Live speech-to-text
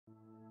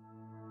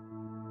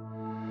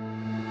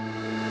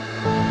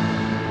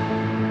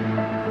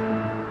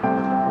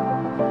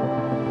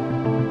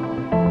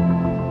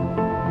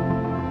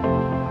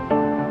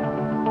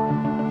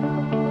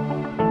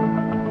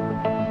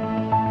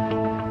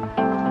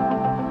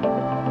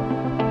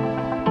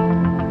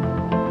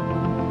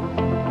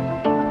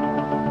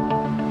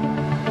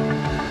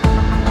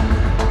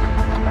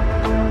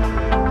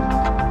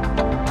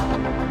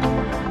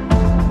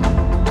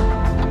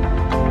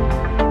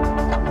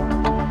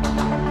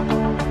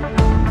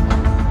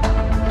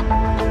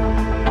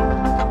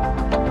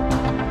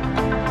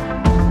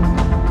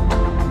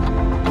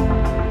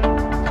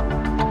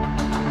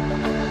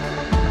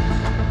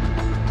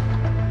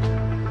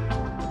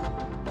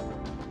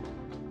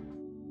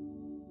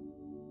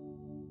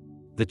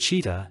The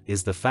cheetah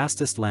is the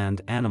fastest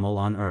land animal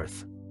on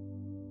Earth.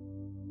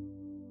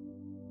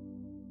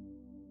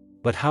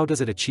 But how does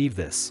it achieve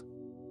this?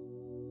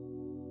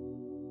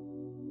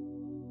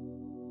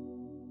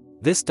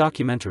 This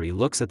documentary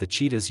looks at the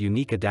cheetah's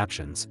unique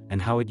adaptations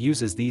and how it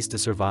uses these to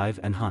survive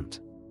and hunt.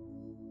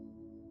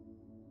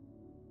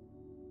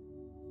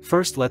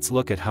 First, let's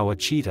look at how a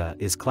cheetah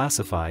is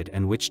classified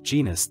and which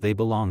genus they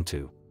belong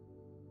to.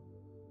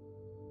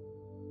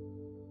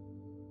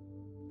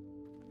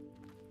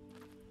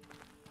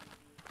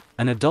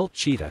 An adult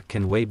cheetah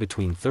can weigh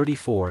between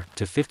 34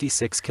 to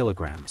 56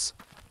 kilograms.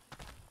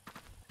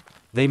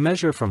 They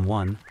measure from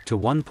 1 to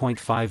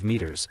 1.5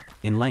 meters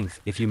in length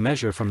if you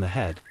measure from the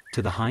head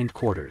to the hind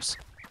quarters.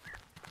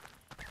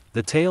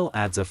 The tail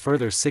adds a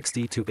further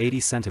 60 to 80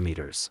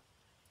 centimeters.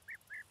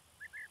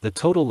 The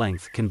total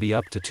length can be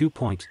up to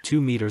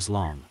 2.2 meters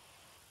long.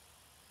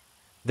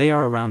 They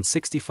are around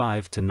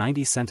 65 to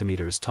 90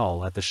 centimeters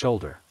tall at the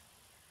shoulder.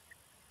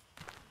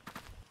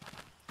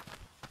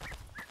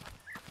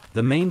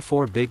 The main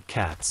four big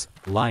cats,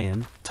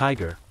 lion,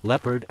 tiger,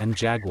 leopard and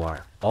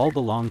jaguar, all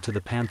belong to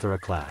the Panthera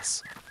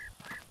class.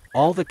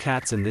 All the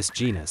cats in this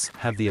genus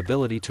have the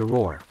ability to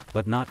roar,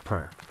 but not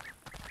purr.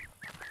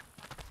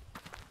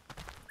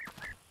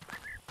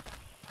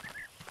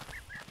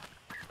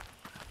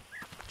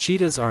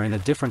 Cheetahs are in a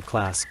different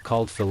class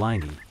called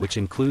feline, which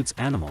includes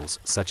animals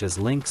such as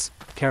lynx,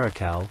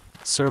 caracal,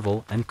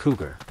 serval and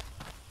cougar.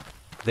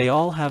 They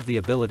all have the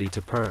ability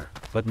to purr,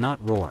 but not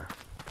roar.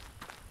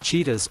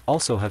 Cheetahs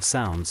also have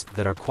sounds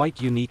that are quite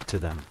unique to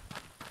them.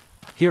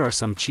 Here are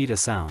some cheetah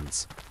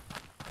sounds.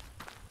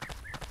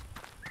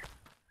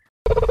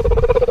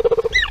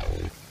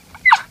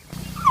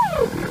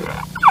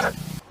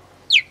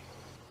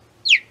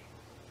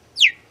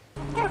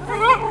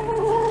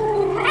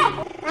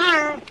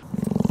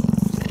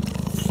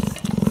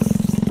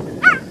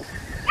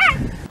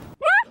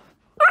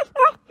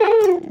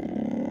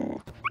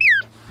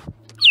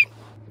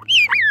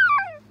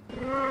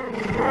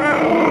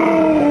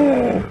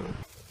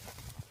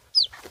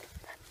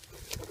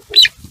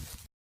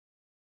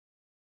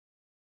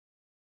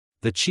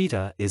 The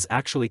cheetah is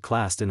actually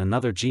classed in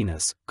another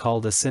genus,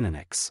 called a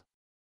Cyninix.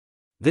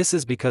 This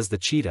is because the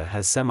cheetah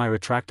has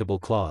semi-retractable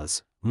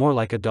claws, more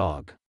like a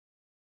dog.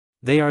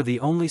 They are the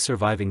only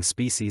surviving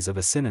species of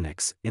a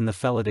Cyninix in the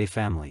Felidae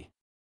family.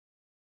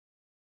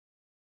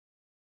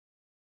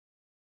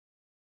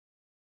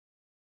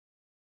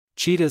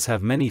 Cheetahs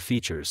have many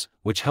features,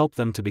 which help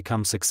them to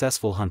become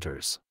successful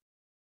hunters.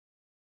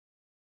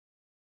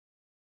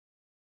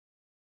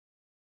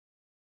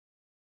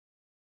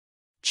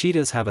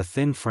 Cheetahs have a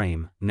thin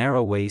frame,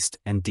 narrow waist,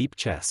 and deep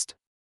chest.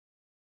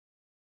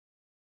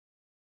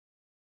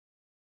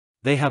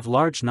 They have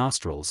large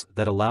nostrils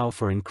that allow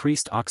for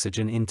increased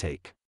oxygen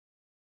intake.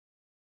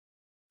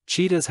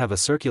 Cheetahs have a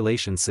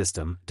circulation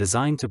system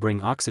designed to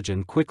bring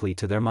oxygen quickly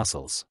to their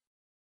muscles.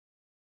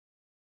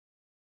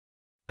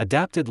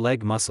 Adapted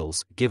leg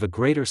muscles give a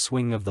greater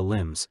swing of the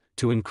limbs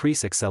to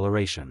increase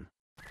acceleration.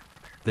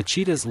 The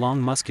cheetah's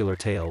long muscular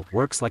tail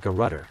works like a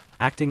rudder,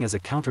 acting as a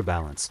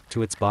counterbalance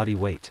to its body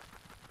weight.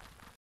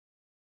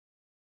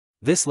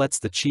 This lets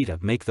the cheetah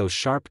make those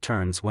sharp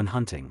turns when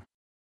hunting.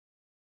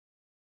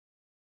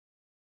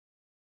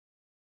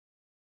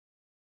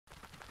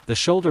 The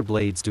shoulder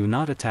blades do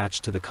not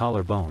attach to the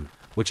collarbone,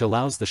 which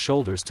allows the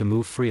shoulders to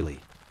move freely.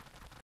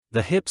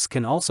 The hips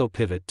can also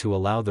pivot to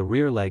allow the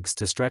rear legs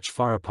to stretch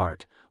far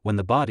apart when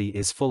the body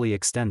is fully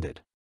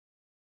extended.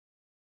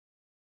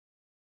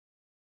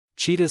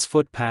 Cheetah's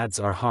foot pads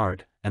are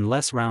hard and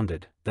less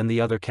rounded than the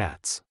other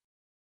cats.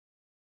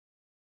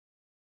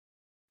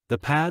 The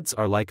pads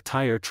are like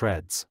tire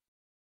treads,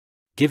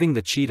 giving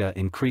the cheetah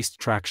increased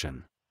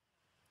traction.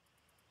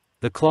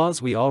 The claws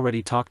we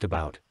already talked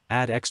about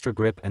add extra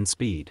grip and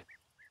speed.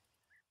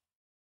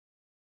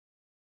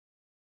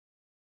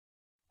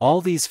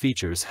 All these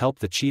features help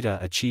the cheetah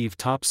achieve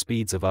top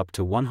speeds of up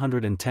to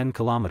 110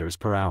 km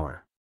per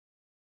hour.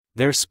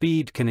 Their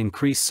speed can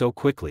increase so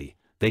quickly,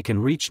 they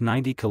can reach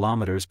 90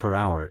 km per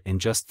hour in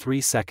just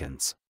 3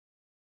 seconds.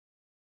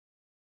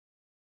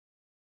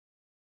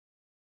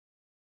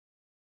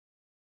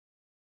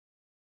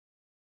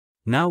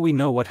 Now we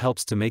know what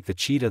helps to make the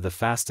cheetah the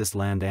fastest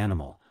land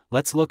animal.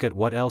 Let's look at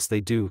what else they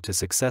do to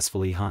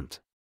successfully hunt.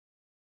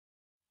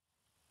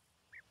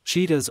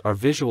 Cheetahs are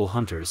visual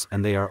hunters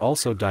and they are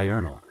also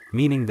diurnal,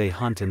 meaning they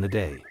hunt in the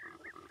day.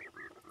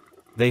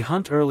 They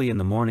hunt early in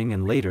the morning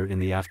and later in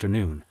the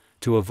afternoon,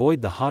 to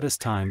avoid the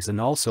hottest times and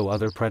also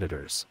other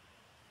predators.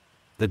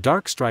 The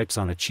dark stripes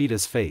on a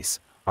cheetah's face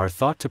are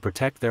thought to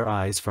protect their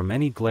eyes from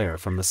any glare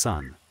from the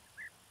sun.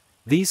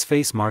 These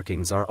face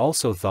markings are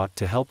also thought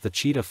to help the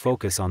cheetah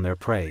focus on their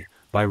prey,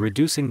 by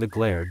reducing the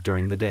glare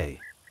during the day.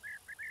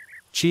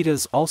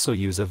 Cheetahs also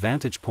use a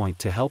vantage point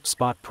to help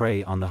spot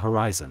prey on the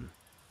horizon.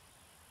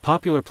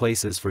 Popular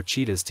places for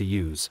cheetahs to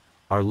use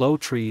are low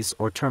trees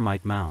or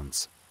termite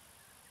mounds.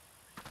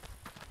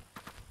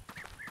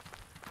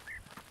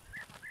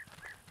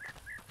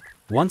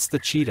 Once the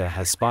cheetah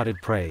has spotted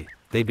prey,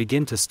 they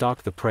begin to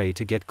stalk the prey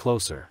to get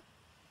closer.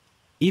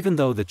 Even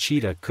though the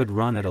cheetah could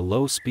run at a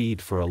low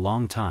speed for a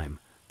long time,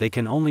 they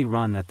can only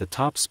run at the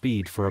top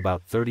speed for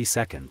about 30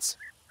 seconds.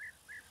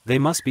 They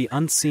must be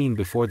unseen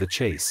before the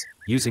chase,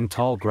 using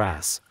tall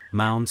grass,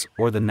 mounds,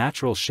 or the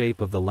natural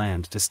shape of the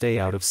land to stay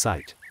out of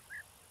sight.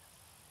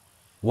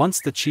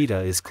 Once the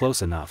cheetah is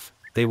close enough,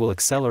 they will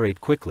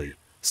accelerate quickly,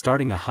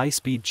 starting a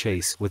high-speed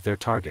chase with their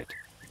target.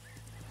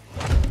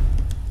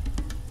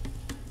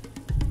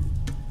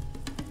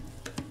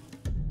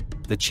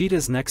 The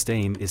cheetah's next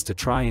aim is to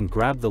try and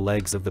grab the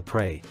legs of the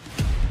prey,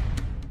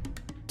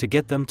 to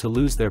get them to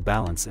lose their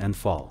balance and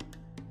fall.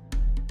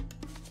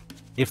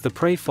 If the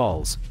prey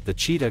falls, the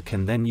cheetah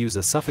can then use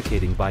a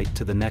suffocating bite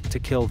to the neck to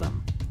kill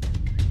them.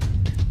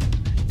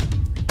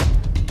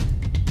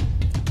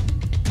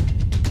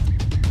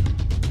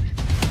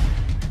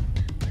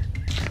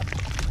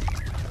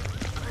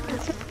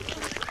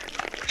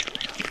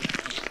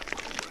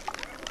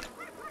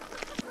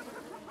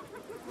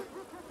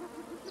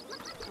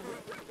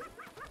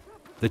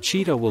 The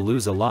cheetah will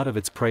lose a lot of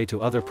its prey to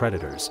other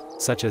predators,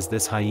 such as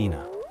this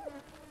hyena.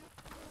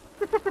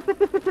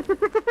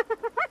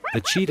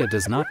 The cheetah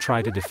does not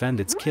try to defend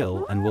its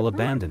kill and will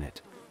abandon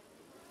it.